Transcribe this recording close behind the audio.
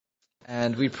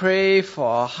And we pray for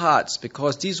our hearts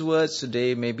because these words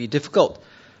today may be difficult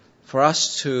for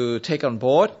us to take on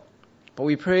board. But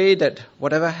we pray that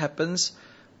whatever happens,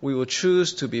 we will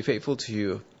choose to be faithful to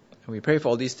you. And we pray for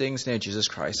all these things in Jesus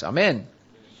Christ. Amen.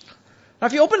 Now,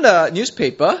 if you open the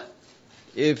newspaper,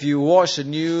 if you watch the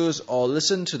news or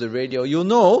listen to the radio, you'll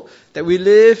know that we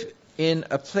live in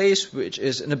a place which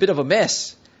is in a bit of a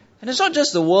mess. And it's not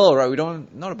just the world, right?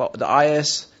 Not about the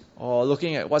IS or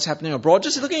looking at what's happening abroad,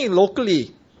 just looking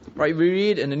locally, right? We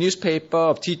read in the newspaper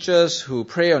of teachers who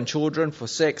prey on children for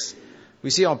sex.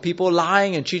 We see on people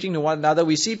lying and cheating to one another.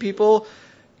 We see people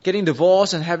getting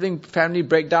divorced and having family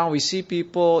breakdown. We see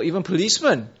people, even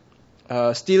policemen,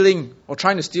 stealing or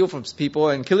trying to steal from people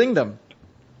and killing them.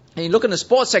 And you look in the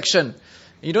sports section, and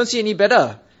you don't see any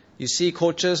better. You see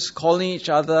coaches calling each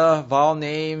other vile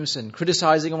names and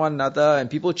criticizing one another and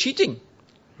people cheating,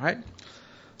 right?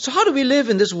 So how do we live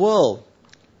in this world?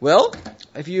 Well,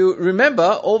 if you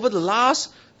remember, over the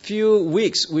last few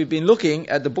weeks, we've been looking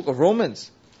at the book of Romans.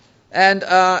 And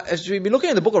as we've been looking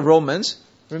at the book of Romans,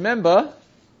 remember,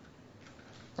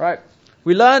 right,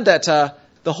 we learned that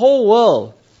the whole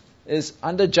world is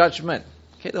under judgment.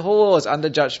 Okay, the whole world is under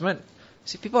judgment.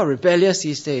 See, people are rebellious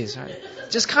these days, right?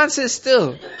 Just can't sit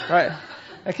still, right?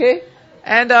 Okay?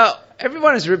 And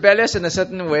everyone is rebellious in a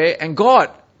certain way, and God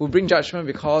will bring judgment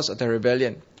because of their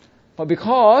rebellion. But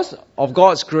because of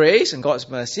God's grace and God's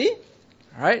mercy,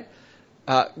 right,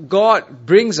 God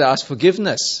brings us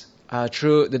forgiveness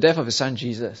through the death of His Son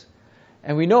Jesus.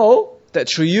 And we know that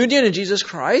through union in Jesus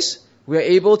Christ, we are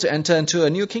able to enter into a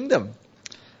new kingdom.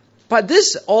 But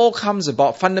this all comes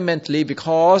about fundamentally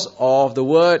because of the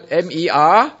word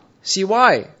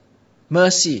M-E-R-C-Y,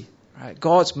 mercy, right?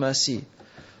 God's mercy.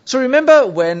 So remember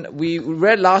when we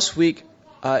read last week,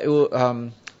 it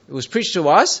was preached to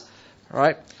us,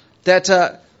 right,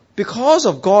 that because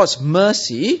of God's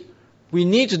mercy, we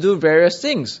need to do various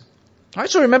things. Right?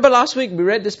 So remember last week we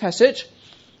read this passage.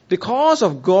 Because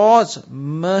of God's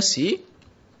mercy,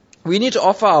 we need to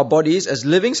offer our bodies as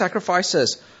living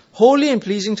sacrifices, holy and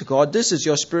pleasing to God. This is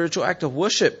your spiritual act of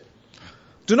worship.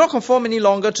 Do not conform any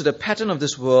longer to the pattern of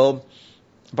this world,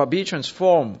 but be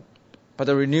transformed by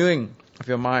the renewing of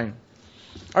your mind.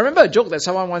 I remember a joke that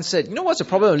someone once said, you know what's the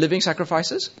problem with living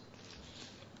sacrifices?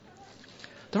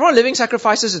 The problem with living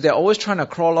sacrifices is they're always trying to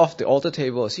crawl off the altar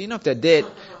table. So, if they're dead,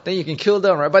 then you can kill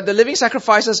them, right? But the living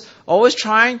sacrifices are always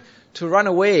trying to run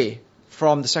away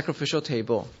from the sacrificial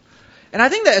table. And I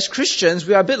think that as Christians,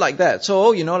 we are a bit like that. So,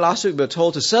 last week we were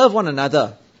told to serve one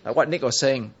another, like what Nick was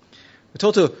saying. We're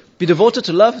told to be devoted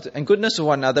to love and goodness to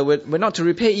one another. We're not to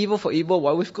repay evil for evil,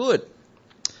 but with good.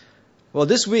 Well,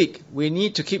 this week, we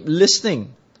need to keep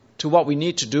listening to what we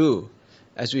need to do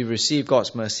as we receive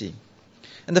God's mercy.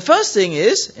 And the first thing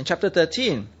is, in chapter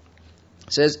 13,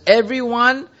 it says,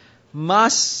 everyone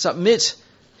must submit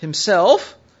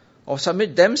himself or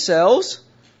submit themselves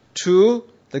to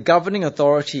the governing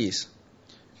authorities.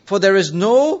 For there is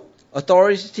no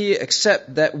authority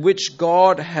except that which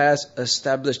God has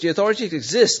established. The authorities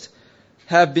exist,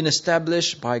 have been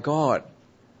established by God.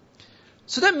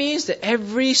 So that means that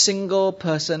every single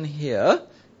person here,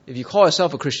 if you call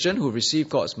yourself a Christian who received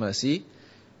God's mercy,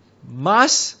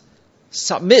 must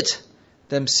submit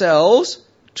themselves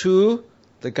to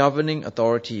the governing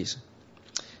authorities.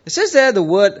 It says there the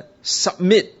word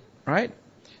submit, right?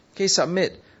 Okay,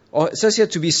 submit. Or it says here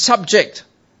to be subject.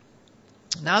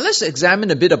 Now let's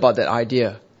examine a bit about that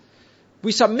idea.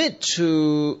 We submit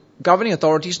to governing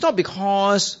authorities not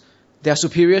because they are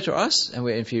superior to us and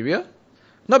we're inferior,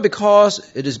 not because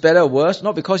it is better or worse,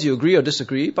 not because you agree or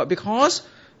disagree, but because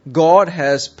God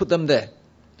has put them there.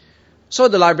 So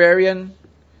the librarian,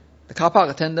 the car park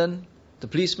attendant, the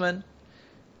policeman,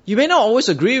 you may not always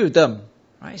agree with them.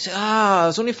 Right? You say,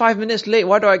 it's only 5 minutes late.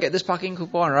 Why do I get this parking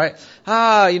coupon, right?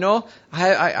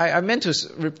 I meant to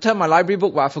return my library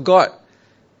book, but I forgot.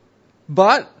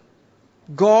 But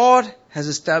God has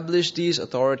established these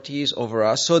authorities over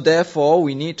us, so therefore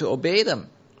we need to obey them.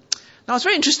 Now it's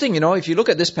very interesting, if you look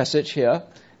at this passage here,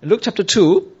 in Luke chapter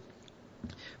 2,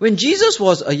 when Jesus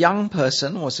was a young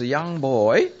person, was a young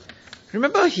boy,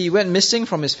 remember he went missing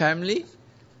from his family?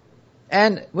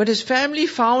 And when his family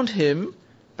found him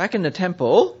back in the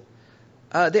temple,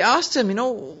 they asked him,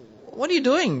 what are you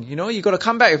doing? You got to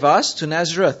come back with us to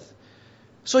Nazareth.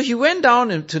 So he went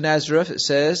down to Nazareth, it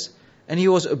says, and he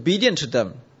was obedient to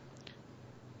them.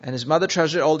 And his mother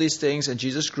treasured all these things, and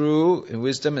Jesus grew in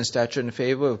wisdom and stature and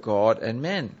favor of God and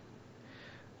men.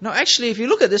 Now actually, if you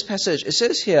look at this passage, it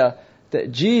says here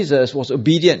that Jesus was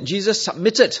obedient. Jesus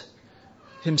submitted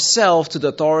himself to the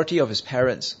authority of his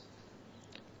parents.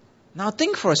 Now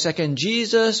think for a second,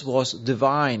 Jesus was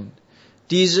divine.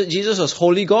 Jesus was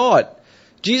holy God.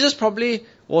 Jesus probably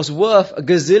was worth a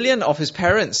gazillion of his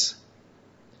parents.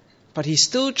 But he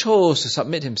still chose to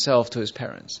submit himself to his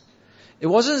parents. It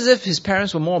wasn't as if his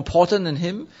parents were more important than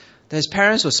him, that his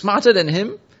parents were smarter than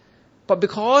him. But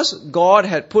because God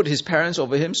had put his parents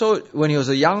over him, so when he was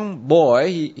a young boy,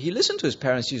 he listened to his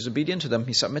parents, he was obedient to them,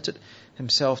 he submitted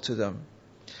himself to them.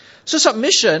 So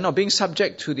submission or being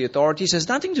subject to the authorities has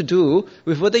nothing to do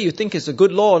with whether you think it's a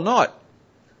good law or not.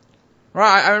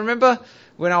 Right? I remember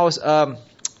when I was, I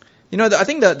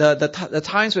think the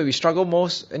times where we struggle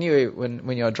most, anyway,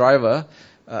 when you're a driver,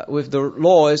 with the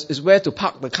law is where to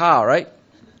park the car, right?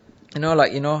 Why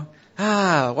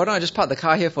don't I just park the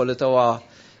car here for a little while?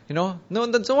 No,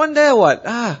 there's no one there, what?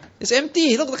 It's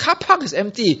empty. Look, the car park is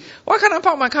empty. Why can't I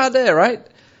park my car there, right?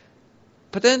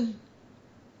 But then,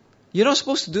 you're not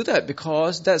supposed to do that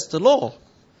because that's the law.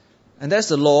 And that's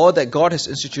the law that God has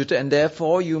instituted, and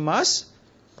therefore you must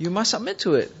submit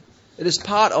to it. It is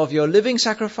part of your living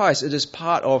sacrifice. It is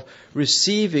part of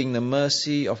receiving the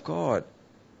mercy of God.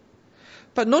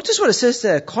 But notice what it says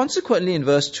there. Consequently, in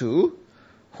verse 2,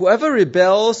 whoever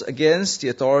rebels against the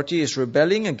authority is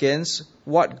rebelling against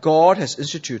what God has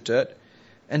instituted,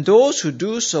 and those who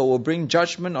do so will bring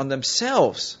judgment on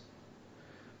themselves.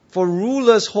 For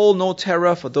rulers hold no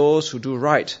terror for those who do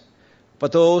right,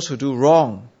 but those who do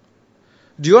wrong.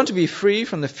 Do you want to be free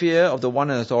from the fear of the one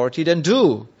in authority? Then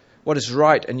do what is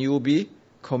right, and you will be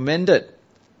commended.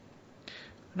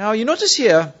 Now, you notice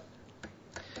here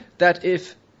that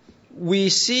if we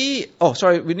see...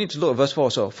 we need to look at verse 4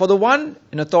 also. For the one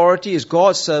in authority is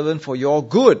God's servant for your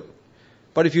good.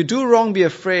 But if you do wrong, be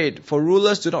afraid, for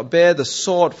rulers do not bear the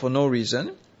sword for no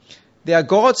reason. They are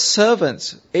God's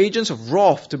servants, agents of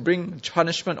wrath to bring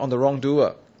punishment on the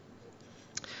wrongdoer.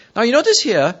 Now you notice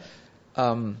here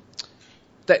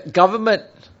that government,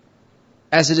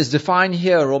 as it is defined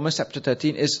here in Romans chapter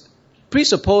 13, is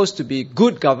presupposed to be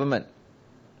good government.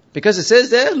 Because it says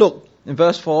there, look, in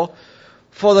verse 4,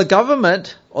 for the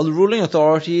government or the ruling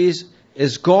authorities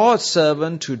is God's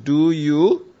servant to do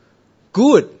you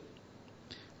good.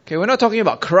 Okay, we're not talking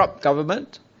about corrupt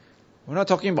government. We're not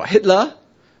talking about Hitler.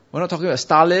 We're not talking about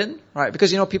Stalin, right?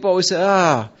 Because, people always say,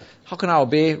 how can I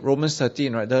obey Romans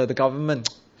 13, right? The government,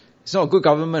 it's not a good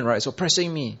government, right? It's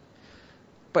oppressing me.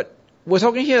 But we're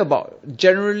talking here about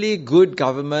generally good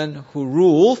government who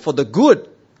rule for the good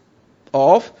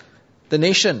of the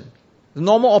nation, the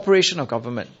normal operation of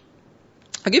government.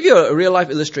 I'll give you a real-life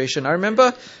illustration. I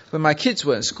remember when my kids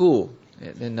were in school,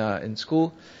 in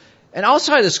school, and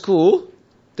outside the school,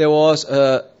 there was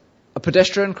a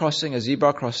pedestrian crossing, a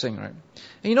zebra crossing, right?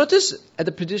 And you notice at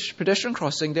the pedestrian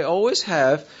crossing, they always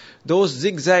have those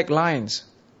zigzag lines.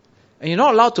 And you're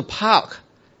not allowed to park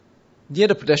near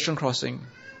the pedestrian crossing.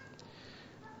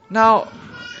 Now,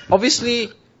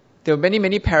 obviously, there are many,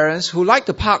 many parents who like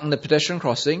to park on the pedestrian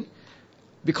crossing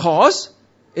because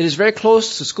it is very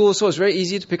close to school, so it's very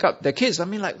easy to pick up their kids.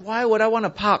 Why would I want to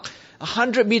park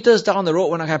 100 meters down the road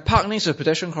when I can park next to a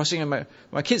pedestrian crossing and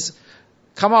my kids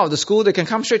come out of the school, they can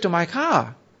come straight to my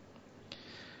car?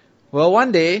 Well,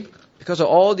 one day, because of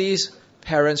all these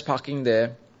parents parking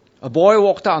there, a boy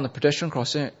walked out on the pedestrian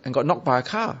crossing and got knocked by a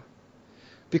car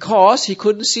because he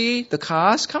couldn't see the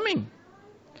cars coming.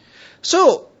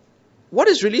 So, what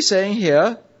it's really saying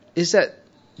here is that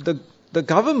the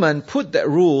government put that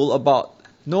rule about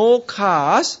no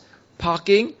cars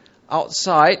parking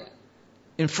outside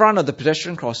in front of the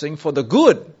pedestrian crossing for the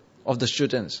good of the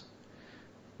students.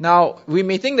 Now, we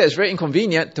may think that it's very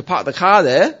inconvenient to park the car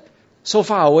there, so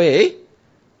far away,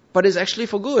 but it's actually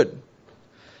for good.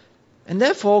 And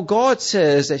therefore, God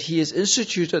says that He has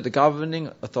instituted the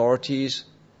governing authorities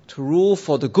to rule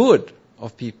for the good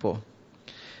of people.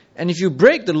 And if you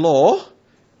break the law,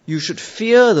 you should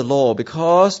fear the law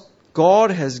because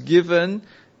God has given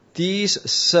these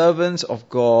servants of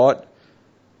God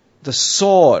the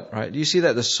sword, right? Do you see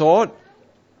that? The sword?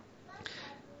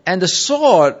 And the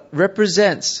sword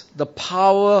represents the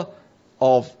power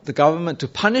of the government to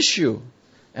punish you,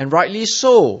 and rightly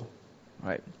so,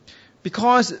 right?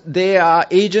 Because they are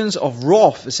agents of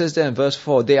wrath. It says there in verse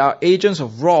 4, they are agents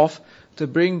of wrath to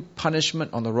bring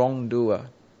punishment on the wrongdoer.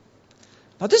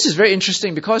 Now this is very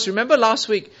interesting because remember last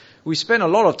week we spent a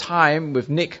lot of time with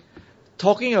Nick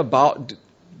talking about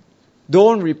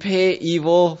don't repay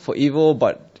evil for evil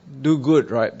but do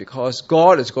good, right? Because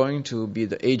God is going to be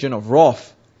the agent of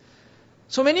wrath.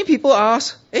 So many people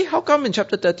ask, how come in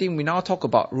chapter 13 we now talk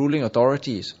about ruling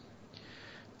authorities?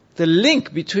 The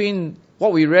link between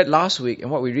what we read last week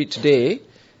and what we read today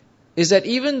is that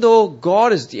even though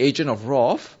God is the agent of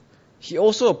wrath, He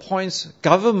also appoints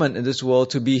government in this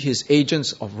world to be His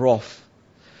agents of wrath.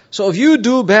 So if you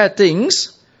do bad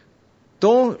things,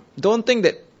 don't think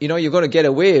that you're going to get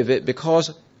away with it,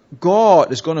 because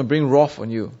God is going to bring wrath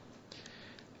on you.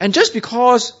 And just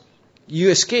because you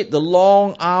escape the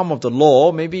long arm of the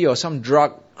law, maybe you're some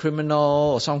drug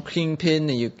criminal or some kingpin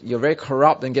and you're very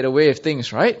corrupt and get away with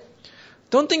things, right?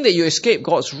 Don't think that you escape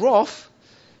God's wrath,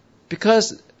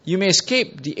 because you may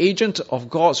escape the agent of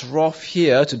God's wrath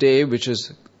here today, which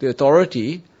is the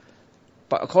authority,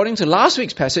 but according to last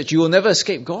week's passage, you will never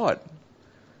escape God.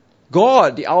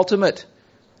 God, the ultimate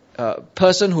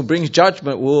person who brings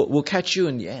judgment, will catch you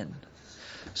in the end.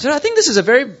 So I think this is a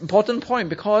very important point,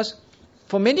 because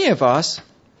for many of us,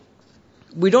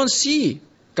 we don't see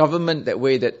government that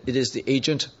way, that it is the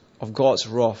agent of God's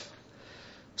wrath.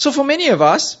 So for many of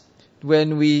us,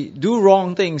 when we do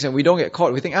wrong things and we don't get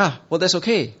caught, we think, well, that's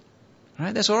okay.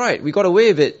 Right? That's all right. We got away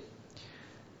with it.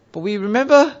 But we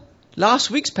remember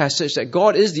last week's passage that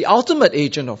God is the ultimate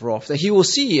agent of wrath, that He will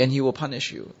see and He will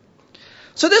punish you.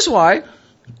 So that's why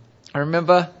I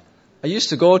remember I used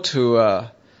to go to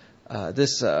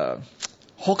this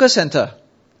hawker center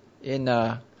in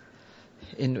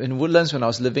Woodlands when I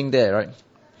was living there, right?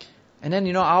 And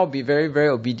then, I'll be very, very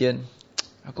obedient.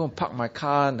 I'll go and park my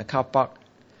car in the car park,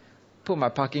 put my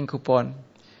parking coupon.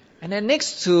 And then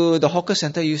next to the hawker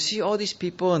center, you see all these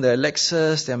people in their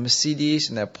Lexus, their Mercedes,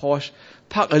 and their Porsche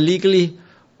parked illegally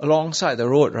alongside the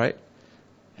road, right?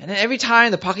 And then every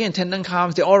time the parking attendant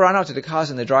comes, they all run out to the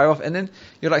cars and they drive off. And then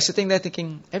you're like sitting there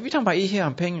thinking, every time I eat here,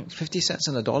 I'm paying 50 cents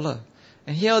on the dollar.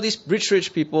 And here are these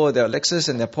rich people, their Lexus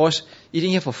and their Porsche,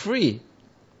 eating here for free.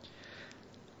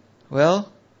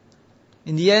 Well,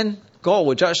 in the end, God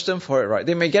will judge them for it, right?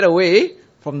 They may get away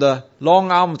from the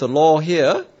long arm of the law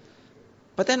here,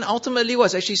 but then ultimately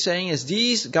what's actually saying is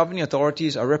these governing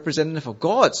authorities are representative of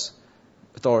God's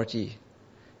authority.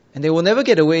 And they will never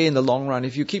get away in the long run.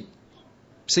 If you keep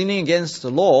sinning against the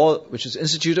law, which is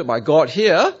instituted by God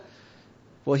here,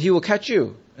 well, He will catch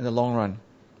you in the long run.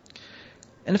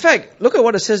 And in fact, look at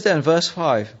what it says there in verse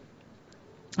 5.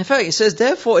 In fact, it says,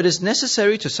 therefore it is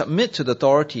necessary to submit to the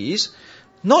authorities,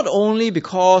 not only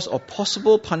because of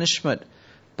possible punishment,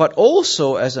 but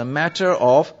also as a matter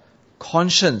of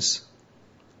conscience.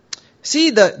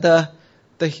 See, the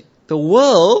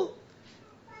world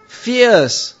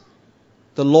fears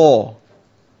the law.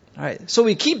 Right? So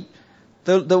we keep,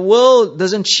 the world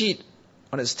doesn't cheat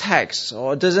on its tax,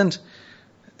 or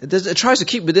it tries to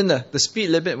keep within the speed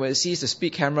limit when it sees the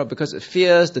speed camera, because it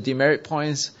fears the demerit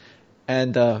points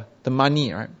and the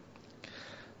money, right?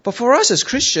 But for us as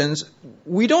Christians,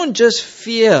 we don't just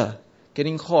fear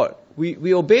getting caught.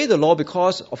 We obey the law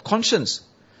because of conscience.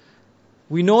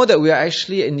 We know that we are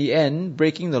actually, in the end,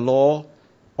 breaking the law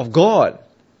of God.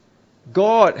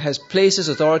 God has placed His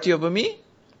authority over me,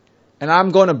 and I'm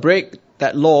going to break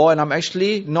that law, and I'm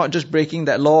actually not just breaking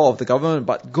that law of the government,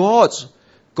 but God's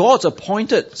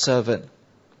appointed servant.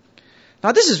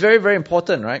 Now this is very, very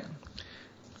important, right?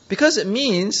 Because it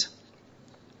means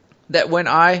that when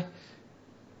I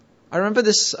remember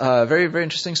this very, very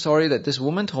interesting story that this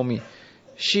woman told me.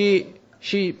 She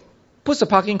puts the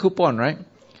parking coupon, right?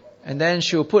 And then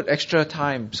she'll put extra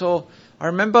time. So I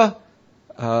remember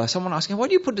someone asking, why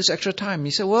do you put this extra time?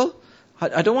 He said, well,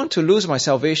 I don't want to lose my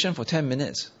salvation for 10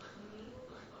 minutes.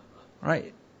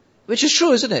 Right? Which is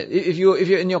true, isn't it? If you're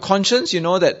in your conscience, you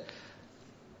know that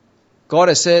God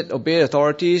has said, obey the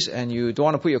authorities, and you don't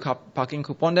want to put your parking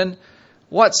coupon, then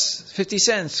what's 50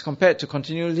 cents compared to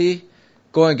continually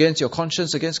going against your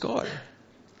conscience against God?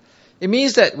 It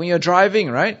means that when you're driving,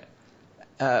 right,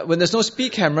 when there's no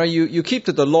speed camera, you keep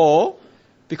to the law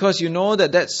because you know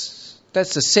that that's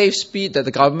the safe speed that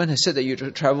the government has said that you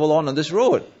should travel on this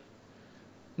road.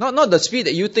 Not the speed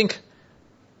that you think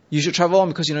you should travel on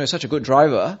because you're such a good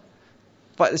driver,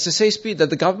 but it's the safe speed that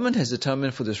the government has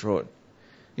determined for this road.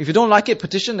 If you don't like it,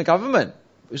 petition the government.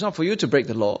 It's not for you to break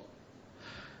the law.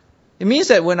 It means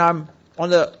that when I'm on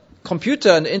the computer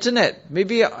and the internet,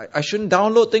 maybe I shouldn't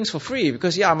download things for free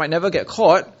because, I might never get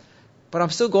caught, but I'm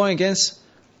still going against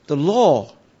the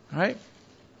law, right?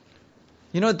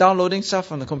 Downloading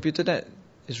stuff on the computer net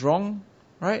is wrong,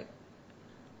 right?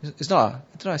 It's not.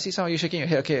 I see some of you shaking your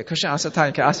head. Okay, question answer time.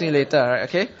 You can ask me later,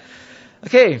 right?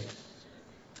 Okay.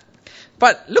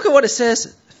 But look at what it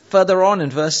says further on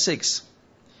in verse 6.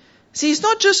 See, it's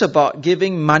not just about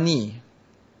giving money.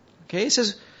 Okay, it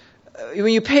says,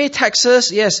 when you pay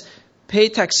taxes, yes, pay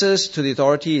taxes to the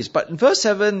authorities. But verse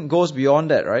 7 goes beyond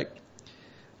that, right?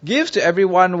 Give to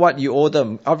everyone what you owe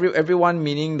them. Everyone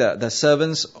meaning the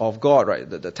servants of God, right?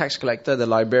 The tax collector, the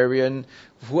librarian,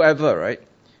 whoever, right?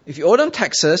 If you owe them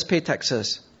taxes, pay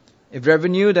taxes. If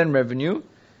revenue, then revenue.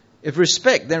 If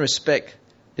respect, then respect.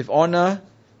 If honor,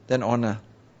 then honor.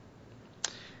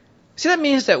 See, that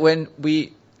means that when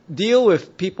we deal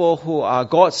with people who are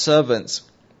God's servants,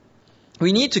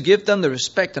 we need to give them the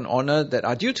respect and honor that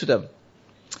are due to them.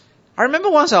 I remember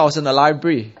once I was in a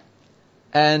library,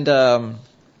 and there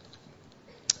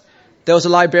was a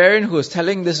librarian who was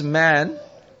telling this man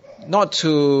not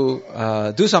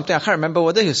to do something. I can't remember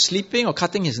whether he was sleeping or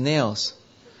cutting his nails.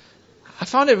 I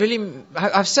found it really...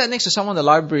 I've sat next to someone in the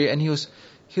library, and he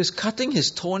was cutting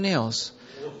his toenails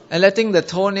and letting the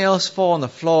toenails fall on the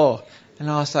floor. And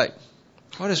I was like,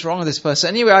 what is wrong with this person?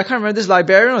 Anyway, I can't remember. This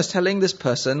librarian was telling this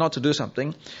person not to do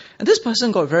something. And this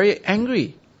person got very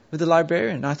angry with the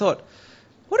librarian. And I thought,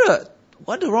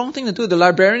 what a wrong thing to do. The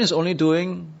librarian is only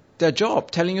doing their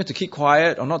job, telling you to keep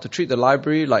quiet or not to treat the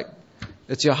library like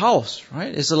it's your house,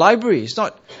 right? It's the library. It's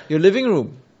not your living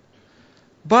room.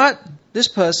 But this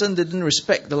person didn't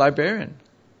respect the librarian.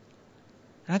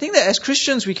 And I think that as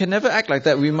Christians, we can never act like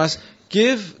that. We must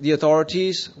give the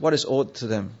authorities what is owed to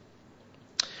them.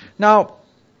 Now,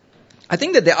 I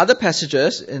think that there are other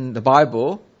passages in the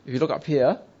Bible, if you look up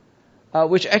here,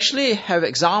 which actually have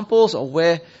examples of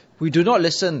where we do not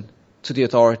listen to the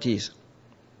authorities.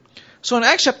 So in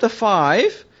Acts chapter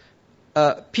 5,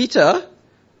 Peter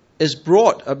is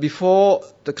brought before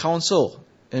the council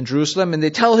in Jerusalem, and they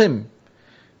tell him,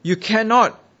 you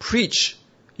cannot preach,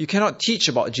 you cannot teach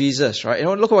about Jesus, right?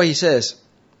 And look at what he says.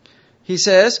 He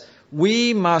says,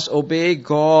 we must obey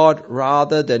God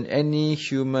rather than any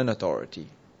human authority.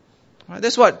 Right?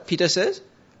 That's what Peter says.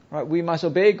 Right? We must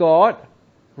obey God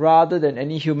rather than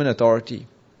any human authority.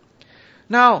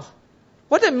 Now,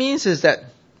 what that means is that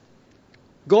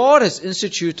God has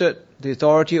instituted the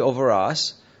authority over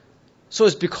us. So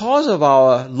it's because of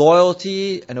our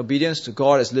loyalty and obedience to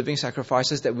God as living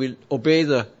sacrifices that we obey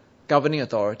the governing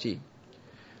authority.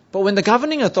 But when the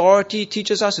governing authority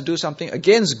teaches us to do something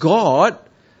against God,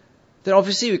 then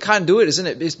obviously we can't do it, isn't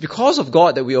it? It's because of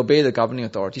God that we obey the governing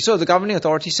authority. So the governing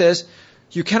authority says,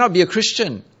 you cannot be a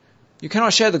Christian. You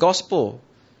cannot share the gospel.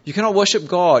 You cannot worship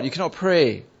God. You cannot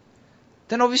pray.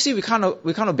 Then obviously we can't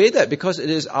obey that, because it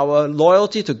is our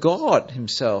loyalty to God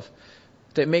Himself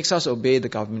that makes us obey the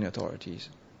governing authorities.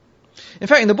 In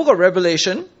fact, in the book of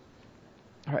Revelation,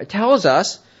 it tells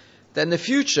us that in the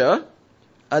future,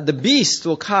 the beast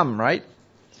will come, right?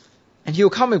 And he will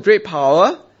come with great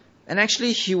power, and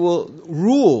actually he will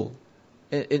rule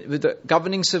with the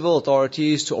governing civil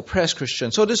authorities to oppress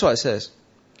Christians. So this is what it says.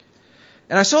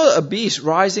 And I saw a beast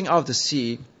rising out of the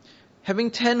sea,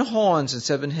 having 10 horns and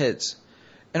 7 heads.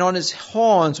 And on its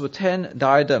horns were 10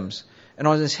 diadems, and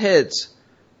on its heads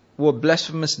were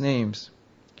blasphemous names.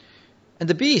 And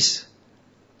the beast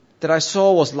that I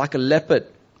saw was like a leopard,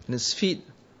 and its feet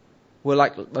were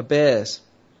like a bear's,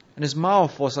 and his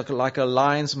mouth was like a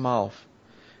lion's mouth.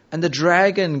 And the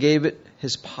dragon gave it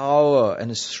his power and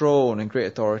his throne and great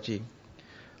authority.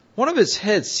 One of its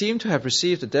heads seemed to have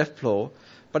received a death blow,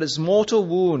 but its mortal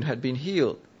wound had been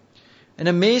healed. In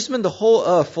amazement, the whole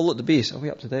earth followed the beast. Are we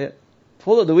up to date?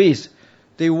 Followed the beast.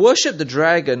 They worshipped the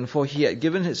dragon, for he had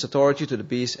given his authority to the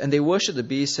beast, and they worshipped the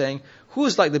beast, saying, who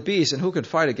is like the beast, and who can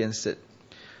fight against it?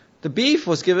 The beast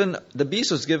was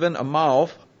given a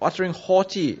mouth, uttering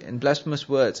haughty and blasphemous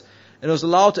words, and it was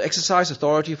allowed to exercise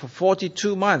authority for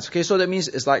 42 months. Okay, so that means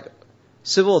it's like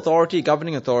civil authority,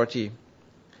 governing authority.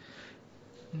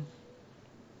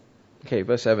 Okay,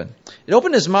 verse 7. It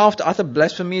opened his mouth to utter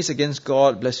blasphemies against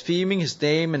God, blaspheming his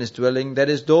name and his dwelling, that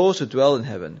is, those who dwell in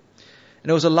heaven. And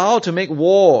it was allowed to make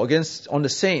war on the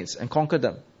saints and conquer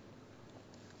them.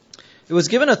 It was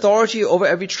given authority over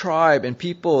every tribe and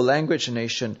people, language and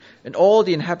nation, and all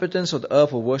the inhabitants of the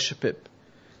earth will worship it.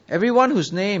 Everyone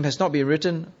whose name has not been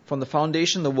written from the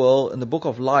foundation of the world in the book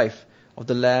of life of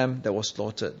the Lamb that was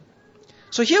slaughtered.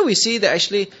 So here we see that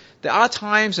actually there are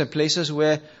times and places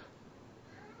where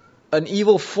an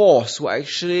evil force will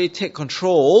actually take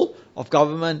control of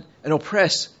government and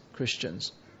oppress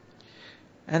Christians.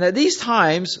 And at these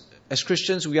times, as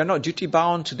Christians, we are not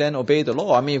duty-bound to then obey the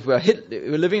law. I mean, if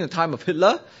we're living in the time of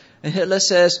Hitler, and Hitler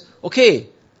says, okay,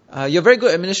 you're very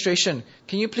good administration.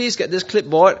 Can you please get this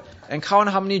clipboard and count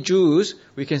how many Jews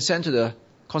we can send to the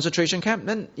concentration camp?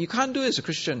 Then you can't do it as a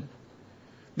Christian.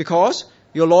 Because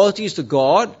your loyalty is to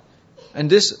God, and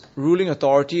this ruling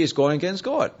authority is going against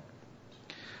God.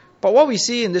 But what we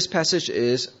see in this passage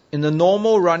is, in the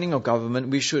normal running of government,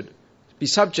 we should be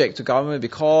subject to government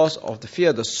because of the fear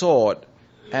of the sword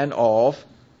and of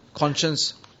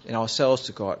conscience in ourselves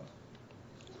to God.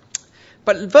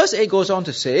 But verse 8 goes on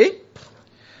to say,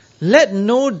 let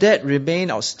no debt remain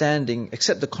outstanding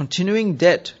except the continuing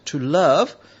debt to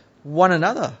love one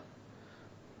another.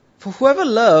 For whoever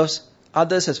loves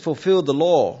others has fulfilled the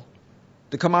law.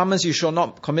 The commandments, you shall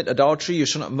not commit adultery, you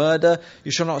shall not murder,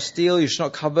 you shall not steal, you shall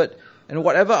not covet, and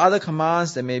whatever other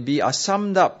commands there may be are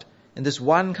summed up in this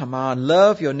one command: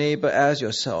 love your neighbor as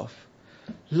yourself.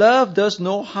 Love does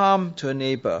no harm to a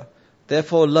neighbor.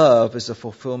 Therefore, love is the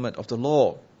fulfillment of the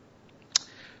law.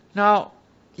 Now,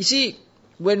 you see,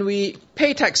 when we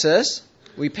pay taxes,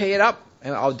 we pay it up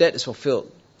and our debt is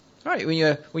fulfilled. Right? When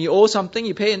you owe something,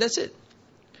 you pay and that's it.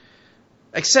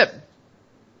 Except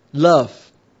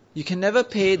love. You can never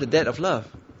pay the debt of love.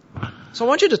 So I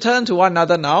want you to turn to one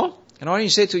another now, and I want you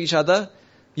to say to each other,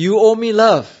 you owe me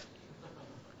love.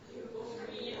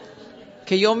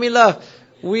 Okay, you owe me love.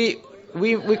 We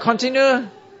continue,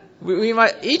 we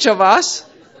might, each of us.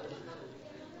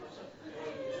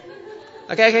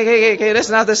 Okay, that's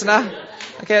enough.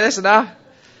 Okay, that's enough.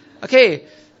 Okay,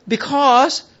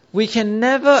 because we can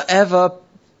never ever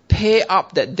pay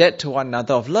up that debt to one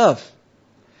another of love.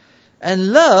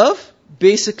 And love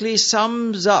basically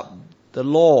sums up the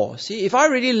law. See, if I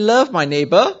really love my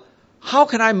neighbor, how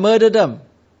can I murder them?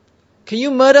 Can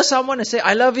you murder someone and say,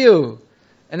 I love you,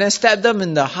 and then stab them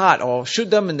in the heart or shoot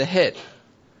them in the head?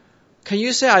 Can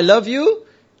you say, I love you,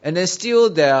 and then steal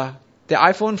their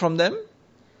iPhone from them?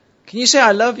 Can you say,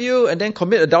 I love you, and then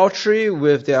commit adultery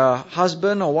with their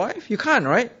husband or wife? You can't,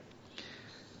 right?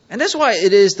 And that's why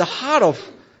it is the heart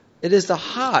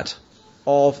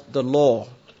of the law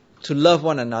to love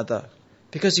one another.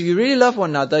 Because if you really love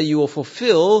one another, you will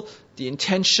fulfill the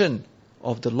intention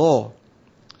of the law.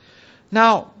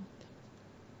 Now,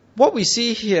 what we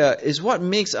see here is what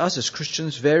makes us as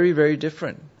Christians very, very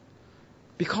different.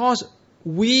 Because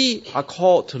we are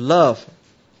called to love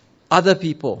other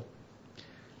people.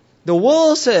 The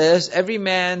world says every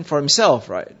man for himself,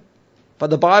 right? But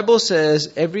the Bible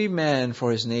says every man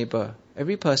for his neighbor.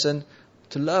 Every person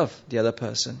to love the other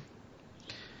person.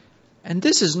 And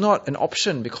this is not an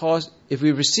option, because if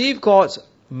we receive God's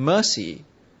mercy,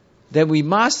 then we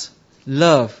must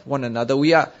love one another.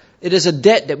 It is a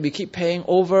debt that we keep paying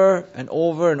over and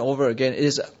over and over again. It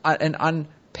is an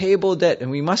unpayable debt, and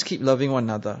we must keep loving one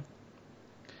another.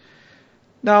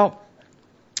 Now,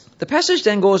 the passage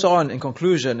then goes on in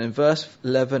conclusion in verse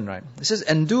 11, right? It says,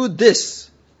 and do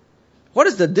this. What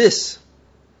is the this?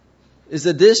 Is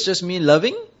the this just mean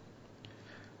loving?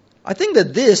 I think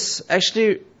that this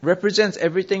actually represents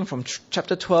everything from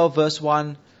chapter 12 verse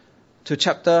 1 to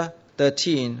chapter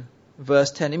 13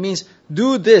 verse 10. It means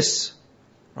do this,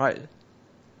 right?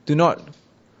 Do not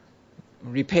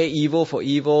repay evil for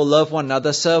evil, love one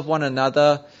another, serve one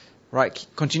another, right?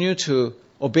 Continue to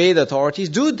obey the authorities.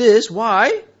 Do this,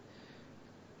 why?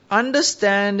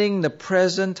 Understanding the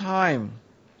present time.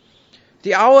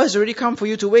 The hour has already come for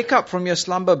you to wake up from your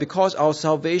slumber, because our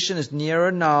salvation is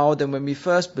nearer now than when we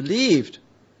first believed.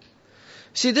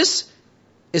 See, this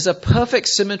is a perfect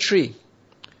symmetry.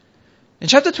 In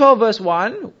chapter 12 verse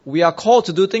 1, we are called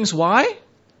to do things. Why?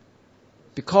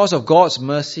 Because of God's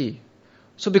mercy.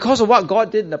 So because of what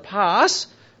God did in the past,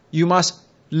 you must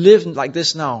live like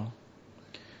this now.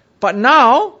 But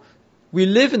now, we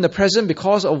live in the present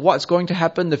because of what's going to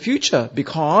happen in the future.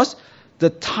 Because the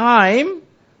time,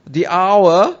 the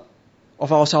hour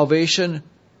of our salvation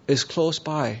is close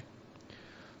by.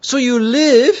 So you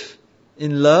live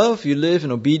in love, you live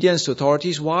in obedience to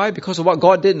authorities. Why? Because of what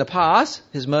God did in the past,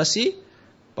 His mercy,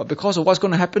 but because of what's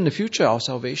going to happen in the future, our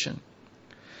salvation.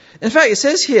 In fact, it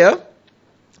says here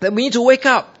that we need to wake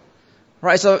up.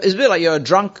 Right? So it's a bit like you're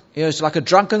drunk, it's like a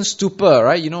drunken stupor,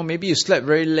 right? Maybe you slept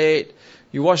very late,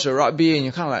 you watched the rugby and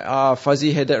you're kind of like,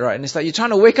 fuzzy-headed, right? And it's like you're trying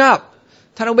to wake up.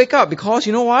 Because,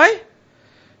 you know why?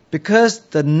 Because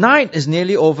the night is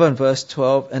nearly over in verse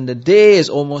 12 and the day is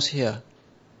almost here.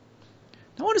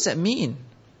 Now what does that mean?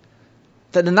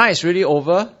 That the night is really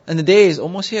over and the day is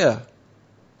almost here.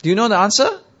 Do you know the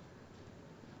answer?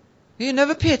 You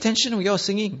never pay attention when you're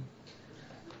singing.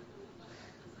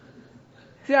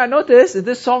 See, I noticed in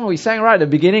this song we sang right at the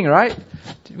beginning, right?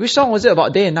 Which song was it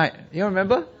about day and night? You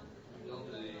remember?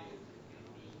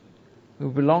 We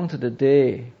belong to the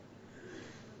day.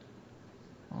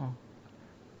 Oh.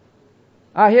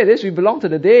 Here it is. We belong to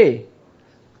the day.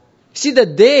 See, the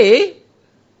day,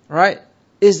 right,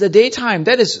 is the daytime.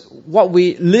 That is what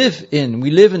we live in. We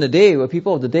live in the day. We're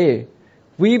people of the day.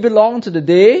 We belong to the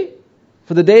day,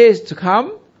 for the day is to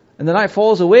come, and the night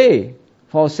falls away,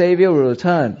 for our Savior will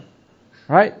return.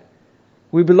 Right?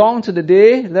 We belong to the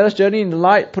day. Let us journey in the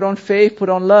light. Put on faith. Put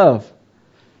on love.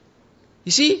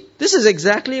 You see, this is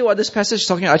exactly what this passage is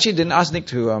talking about. I actually didn't ask Nick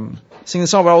to sing the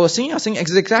song, but I was singing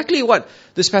exactly what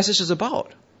this passage is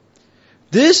about.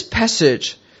 This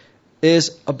passage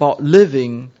is about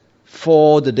living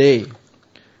for the day.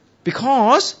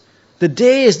 Because The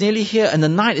day is nearly here and the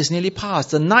night is nearly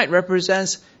past. The night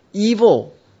represents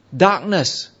evil,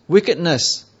 darkness,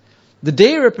 wickedness. The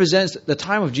day represents the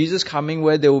time of Jesus coming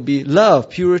where there will be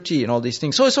love, purity, and all these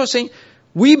things. So it's sort of saying,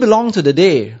 we belong to the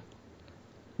day.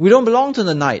 We don't belong to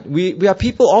the night. We are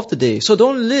people of the day. So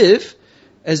don't live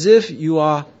as if you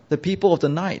are the people of the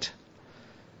night.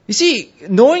 You see,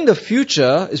 knowing the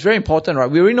future is very important,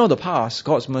 right? We already know the past,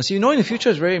 God's mercy. Knowing the future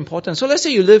is very important. So let's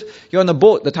say you're on a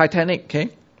boat, the Titanic, okay?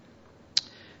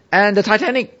 And the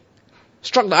Titanic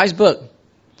struck the iceberg.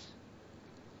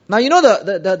 Now, you know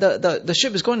the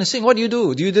ship is going to sink. What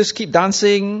do? Do you just keep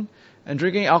dancing and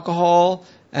drinking alcohol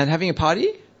and having a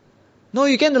party? No,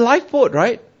 you get in the lifeboat,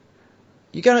 right?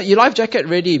 You get your life jacket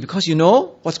ready because you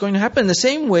know what's going to happen. In the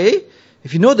same way,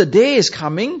 if you know the day is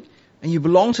coming and you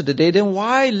belong to the day, then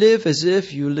why live as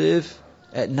if you live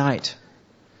at night?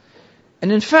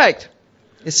 And in fact,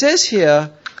 it says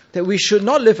here that we should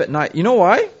not live at night. You know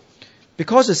why?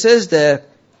 Because it says that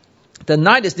the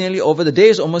night is nearly over, the day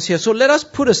is almost here. So let us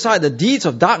put aside the deeds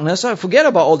of darkness. Forget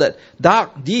about all that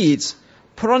dark deeds.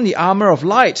 Put on the armor of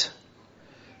light.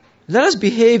 Let us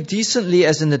behave decently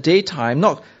as in the daytime,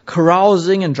 not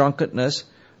carousing and drunkenness,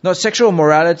 not sexual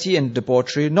immorality and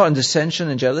debauchery, not in dissension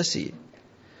and jealousy.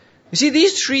 You see,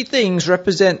 these three things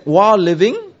represent wild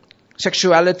living,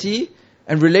 sexuality,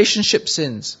 and relationship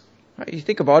sins. Right? You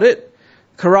think about it.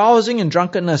 Carousing and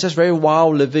drunkenness, that's very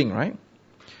wild living, right?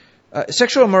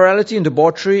 Sexual immorality and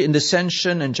debauchery, in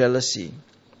dissension and jealousy.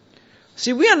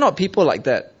 See, we are not people like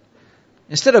that.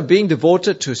 Instead of being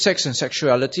devoted to sex and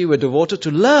sexuality, we're devoted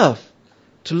to love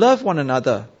one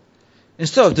another.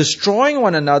 Instead of destroying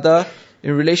one another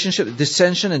in relationship,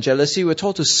 dissension and jealousy, we're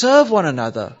told to serve one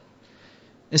another.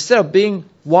 Instead of being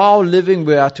wild living,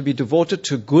 we are to be devoted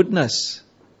to goodness.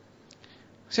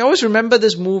 See, I always remember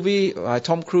this movie by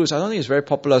Tom Cruise. I don't think it's very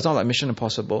popular. It's not like Mission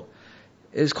Impossible.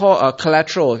 It's called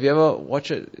Collateral. If you ever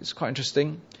watch it, it's quite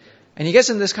interesting. And he gets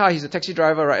in this car. He's a taxi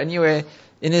driver, right? Anyway,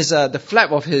 in his the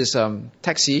flap of his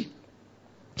taxi,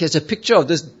 he has a picture of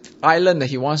this island that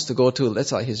he wants to go to.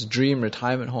 That's like his dream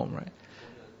retirement home, right?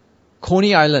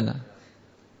 Coney Island.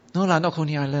 No, not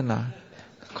Coney Island.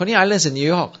 Coney Island's in New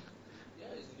York.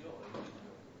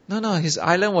 No, his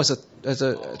island was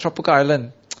a tropical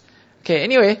island. Okay,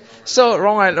 anyway, so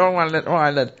wrong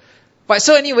island. But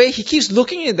so anyway, he keeps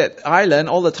looking at that island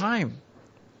all the time.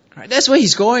 Right? That's where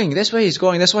he's going. That's why he's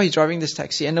driving this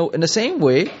taxi. And in the same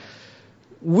way,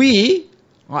 we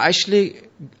are actually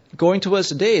going towards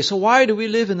the day. So why do we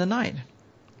live in the night?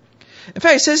 In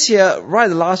fact, it says here, right at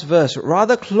the last verse,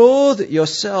 rather clothe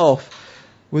yourself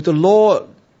with the Lord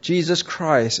Jesus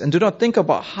Christ and do not think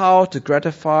about how to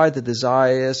gratify the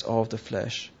desires of the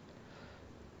flesh.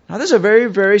 Now, this is a very,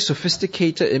 very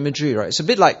sophisticated imagery, right? It's a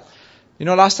bit like,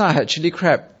 last time I had chili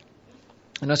crab.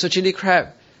 So chili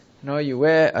crab, you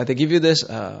wear, they give you this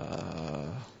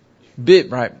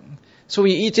bib, right? So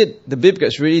when you eat it, the bib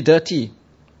gets really dirty.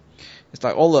 It's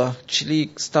like all the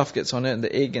chili stuff gets on it, and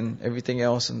the egg and everything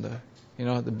else, and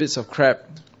the bits of crab.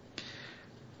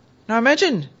 Now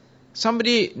imagine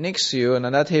somebody next to you on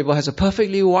another table has a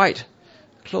perfectly white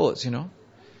clothes,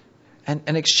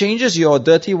 and exchanges your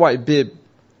dirty white bib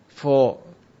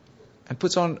and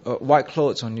puts on white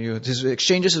clothes on you. This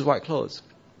exchanges his white clothes.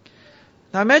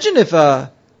 Now imagine if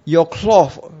your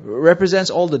cloth represents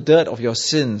all the dirt of your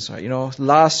sins, right?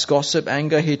 Lust, gossip,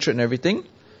 anger, hatred, and everything.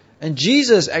 And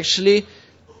Jesus actually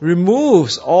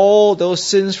removes all those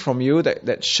sins from you,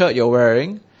 that shirt you're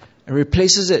wearing, and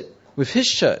replaces it with his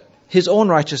shirt, his own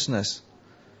righteousness,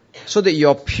 so that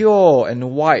you're pure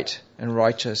and white and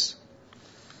righteous.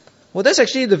 Well, that's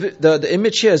actually the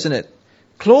image here, isn't it?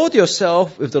 Clothe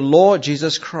yourself with the Lord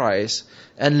Jesus Christ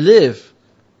and live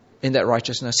in that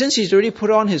righteousness. Since he's already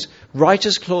put on his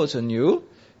righteous clothes on you,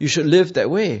 you should live that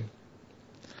way.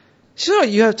 So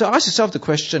you have to ask yourself the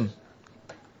question,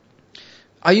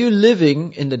 are you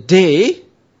living in the day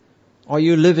or are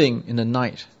you living in the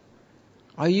night?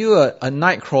 Are you a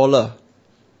night crawler?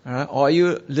 Or are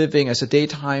you living as a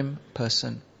daytime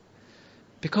person?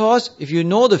 Because if you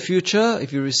know the future,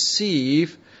 if you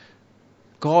receive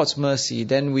God's mercy,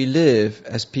 then we live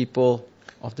as people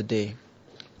of the day.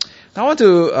 Now I want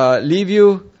to leave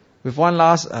you with one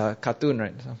last cartoon,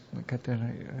 right?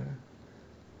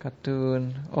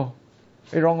 Cartoon. Oh,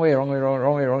 wrong way,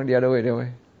 the other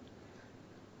way.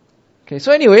 Okay,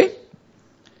 so anyway,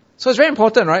 so it's very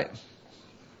important, right?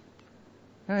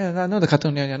 No, the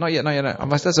cartoon, not yet.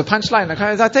 That's a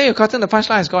punchline. I tell you, cartoon, the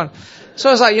punchline is gone.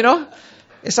 So it's like,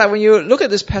 it's like when you look at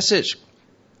this passage,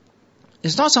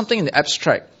 it's not something in the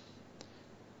abstract.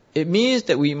 It means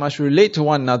that we must relate to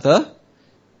one another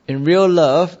in real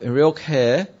love, in real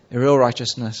care, in real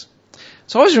righteousness.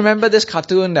 So I always remember this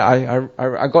cartoon that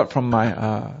I got from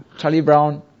my Charlie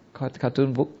Brown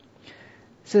cartoon book.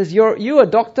 It says, you a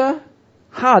doctor?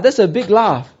 That's a big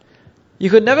laugh. You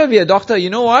could never be a doctor. You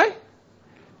know why?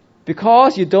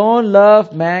 Because you don't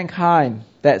love mankind.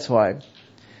 That's why.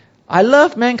 I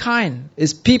love mankind.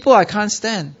 It's people I can't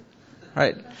stand.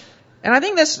 Right? And I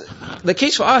think that's the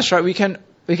case for us, right? We can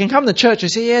come to church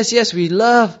and say, yes, we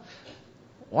love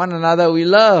one another. We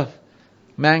love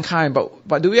mankind.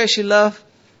 But do we actually love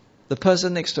the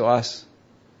person next to us?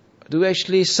 Do we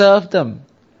actually serve them?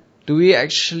 Do we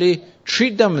actually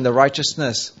treat them in the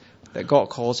righteousness that God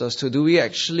calls us to? Do we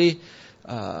actually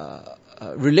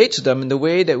relate to them in the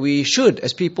way that we should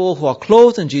as people who are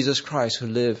clothed in Jesus Christ, who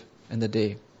live in the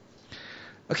day?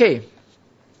 Okay.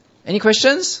 Any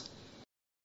questions?